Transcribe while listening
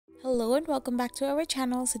Hello and welcome back to our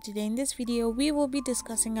channel. So today in this video we will be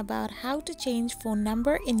discussing about how to change phone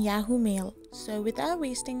number in Yahoo Mail. So without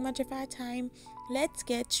wasting much of our time, let's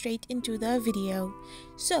get straight into the video.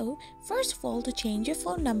 So first of all, to change your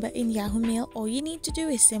phone number in Yahoo Mail, all you need to do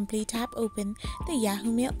is simply tap open the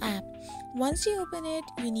Yahoo Mail app. Once you open it,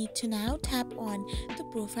 you need to now tap on the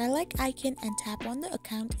profile like icon and tap on the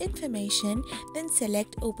account information, then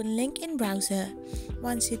select open link in browser.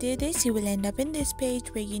 Once you do this, you will end up in this page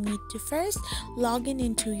where you need to first log in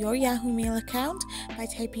into your Yahoo Mail account by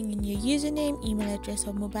typing in your username, email address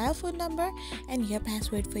or mobile phone number and your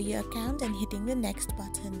password for your account and hitting the next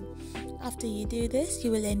button. After you do this,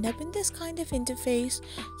 you will end up in this kind of interface.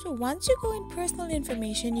 So once you go in personal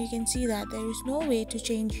information, you can see that there is no way to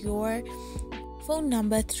change your phone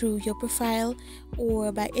number through your profile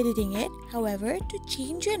or by editing it. However, to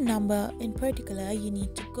change your number in particular, you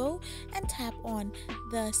need to go and tap on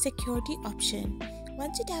the security option.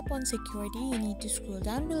 Once you tap on security, you need to scroll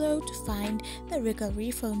down below to find the recovery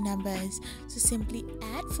phone numbers. So simply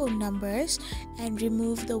add phone numbers and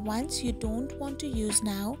remove the ones you don't want to use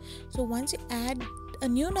now. So once you add a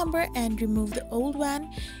new number and remove the old one,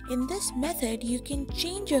 in this method you can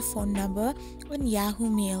change your phone number on Yahoo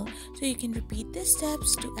Mail. So you can repeat these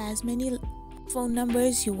steps to as many phone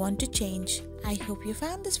numbers you want to change. I hope you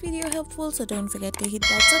found this video helpful, so don't forget to hit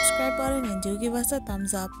that subscribe button and do give us a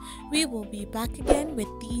thumbs up. We will be back again with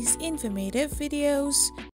these informative videos.